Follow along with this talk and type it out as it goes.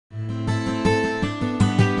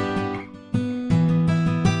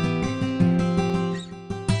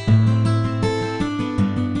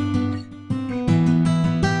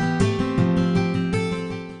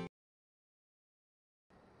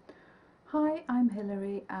Hi, I'm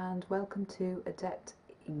Hilary and welcome to Adept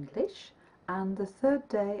English and the third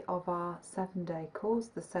day of our 7-day course,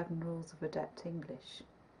 the 7 Rules of Adept English.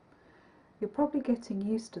 You're probably getting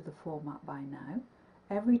used to the format by now.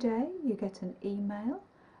 Every day you get an email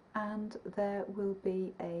and there will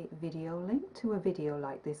be a video link to a video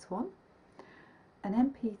like this one, an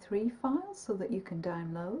MP3 file so that you can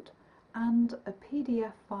download, and a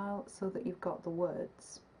PDF file so that you've got the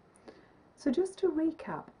words. So just to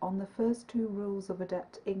recap on the first 2 rules of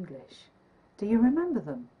Adept English, do you remember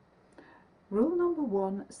them? Rule number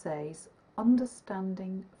 1 says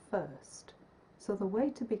understanding first. So the way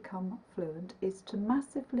to become fluent is to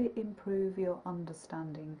massively improve your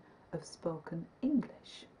understanding of spoken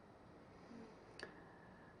English.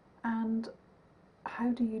 And how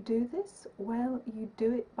do you do this? Well, you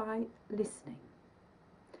do it by listening.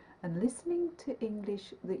 And listening to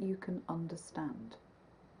English that you can understand.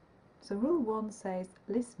 So rule 1 says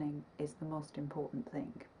listening is the most important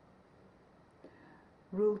thing.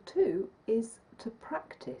 Rule 2 is to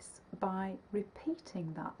practice by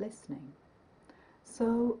repeating that listening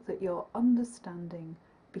so that your understanding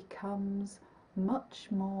becomes much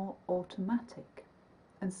more automatic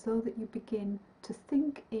and so that you begin to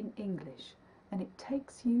think in English and it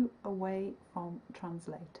takes you away from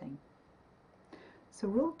translating. So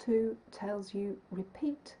rule 2 tells you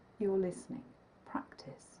repeat your listening,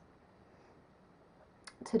 practice.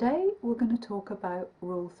 Today we're going to talk about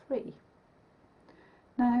rule 3.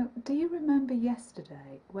 Now, do you remember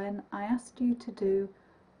yesterday when I asked you to do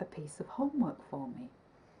a piece of homework for me?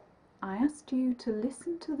 I asked you to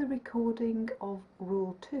listen to the recording of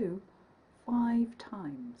rule 2 5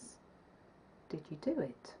 times. Did you do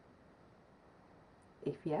it?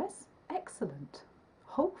 If yes, excellent.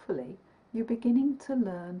 Hopefully you're beginning to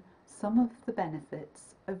learn some of the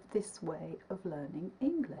benefits of this way of learning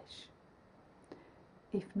English.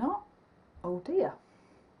 If not, oh dear,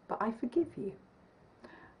 but I forgive you.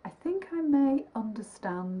 I think I may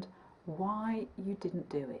understand why you didn't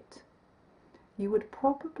do it. You would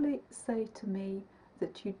probably say to me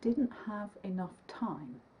that you didn't have enough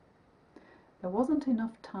time. There wasn't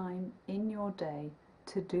enough time in your day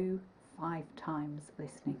to do 5 times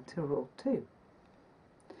listening to rule 2.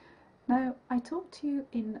 Now, I talked to you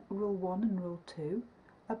in rule 1 and rule 2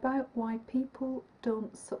 about why people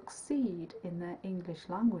don't succeed in their English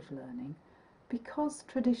language learning because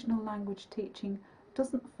traditional language teaching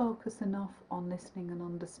doesn't focus enough on listening and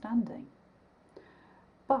understanding.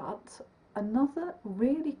 But another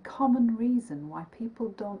really common reason why people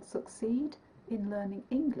don't succeed in learning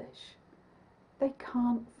English, they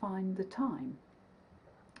can't find the time.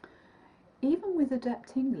 Even with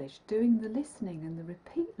Adept English, doing the listening and the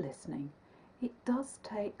repeat listening, it does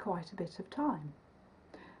take quite a bit of time.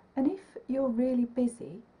 And if you're really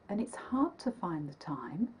busy and it's hard to find the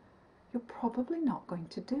time, you're probably not going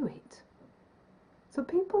to do it. So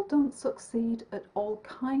people don't succeed at all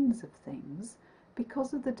kinds of things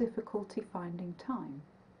because of the difficulty finding time.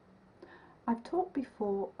 I've talked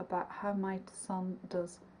before about how my son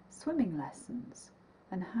does swimming lessons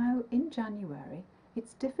and how in January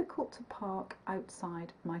it's difficult to park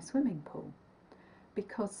outside my swimming pool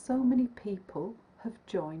because so many people have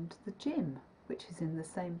joined the gym, which is in the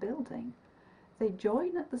same building. They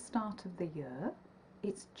join at the start of the year,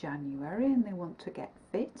 it's January and they want to get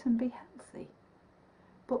fit and be healthy.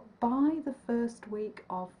 But by the first week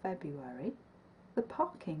of February, the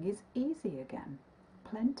parking is easy again,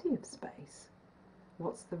 plenty of space.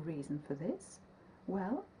 What's the reason for this?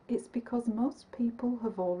 Well, it's because most people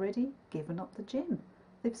have already given up the gym.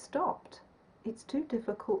 They've stopped. It's too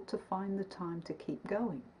difficult to find the time to keep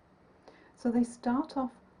going. So they start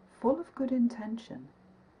off full of good intention,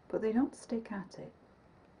 but they don't stick at it.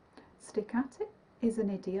 Stick at it is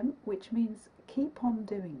an idiom which means keep on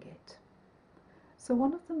doing it. So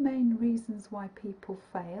one of the main reasons why people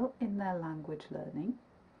fail in their language learning,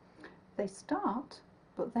 they start,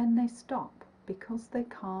 but then they stop because they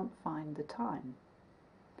can't find the time.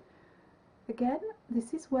 Again,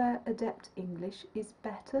 this is where Adept English is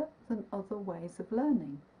better than other ways of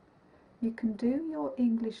learning. You can do your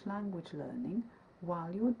English language learning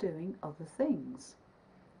while you're doing other things.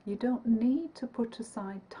 You don't need to put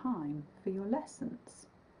aside time for your lessons.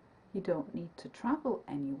 You don't need to travel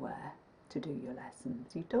anywhere to do your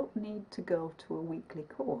lessons. You don't need to go to a weekly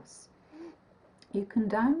course. You can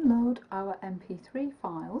download our MP3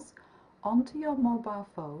 files onto your mobile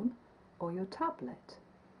phone or your tablet.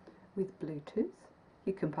 With Bluetooth,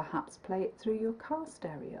 you can perhaps play it through your car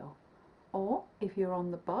stereo, or if you're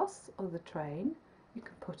on the bus or the train, you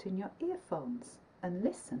can put in your earphones and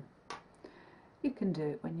listen. You can do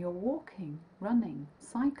it when you're walking, running,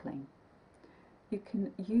 cycling. you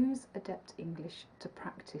can use Adept English to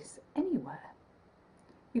practice anywhere.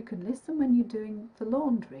 You can listen when you're doing the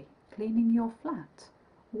laundry, cleaning your flat,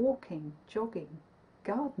 walking, jogging,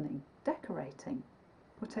 gardening, decorating,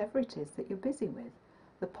 whatever it is that you're busy with.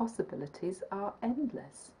 The possibilities are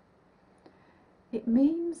endless. It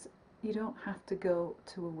means you don't have to go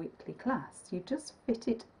to a weekly class. You just fit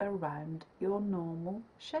it around your normal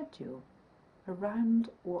schedule, around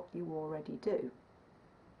what you already do.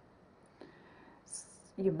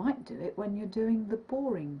 You might do it when you're doing the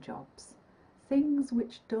boring jobs, things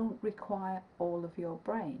which don't require all of your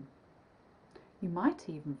brain. You might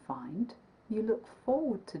even find you look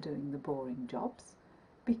forward to doing the boring jobs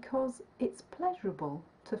because it's pleasurable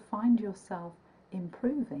to find yourself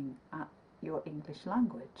improving at your English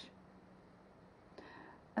language.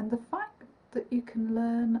 And the fact that you can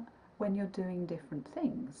learn when you're doing different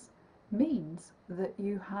things means that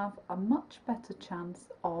you have a much better chance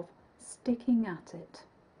of sticking at it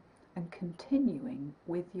and continuing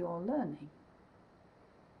with your learning.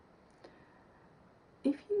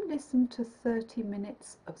 If you listen to 30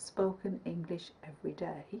 minutes of spoken English every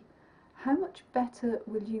day, how much better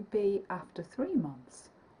will you be after 3 months,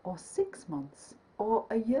 or 6 months, or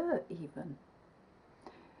a year even?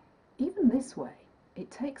 Even this way, it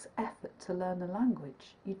takes effort to learn a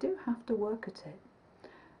language. You do have to work at it,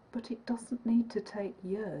 but it doesn't need to take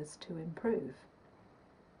years to improve.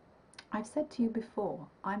 I've said to you before,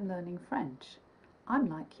 I'm learning French. I'm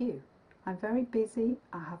like you. I'm very busy.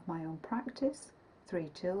 I have my own practice, 3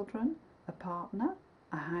 children, a partner,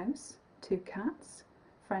 a house, 2 cats,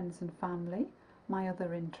 friends and family, my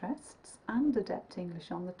other interests, and Adept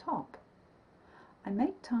English on the top. I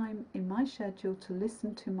make time in my schedule to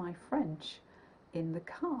listen to my French in the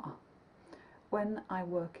car. When I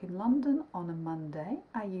work in London on a Monday,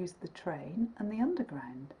 I use the train and the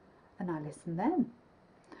underground, and I listen then.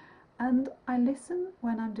 And I listen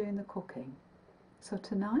when I'm doing the cooking. So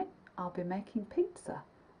tonight I'll be making pizza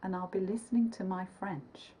and I'll be listening to my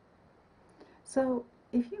French. So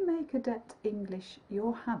if you make Adept English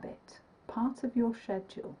your habit, part of your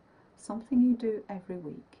schedule, something you do every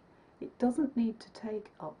week, it doesn't need to take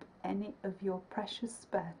up any of your precious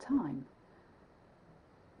spare time.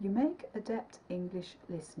 You make Adept English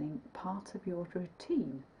listening part of your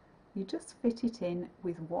routine. You just fit it in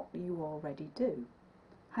with what you already do.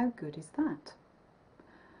 How good is that?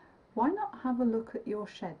 Why not have a look at your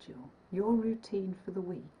schedule, your routine for the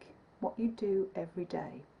week, what you do every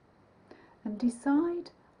day, and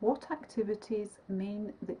decide what activities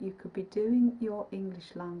mean that you could be doing your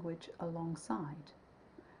English language alongside.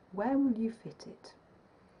 Where will you fit it?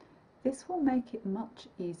 This will make it much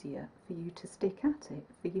easier for you to stick at it,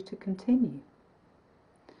 for you to continue.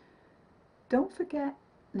 Don't forget,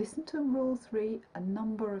 listen to Rule 3 a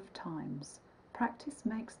number of times. Practice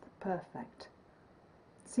makes perfect.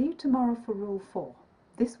 See you tomorrow for Rule 4.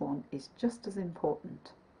 This one is just as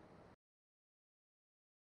important.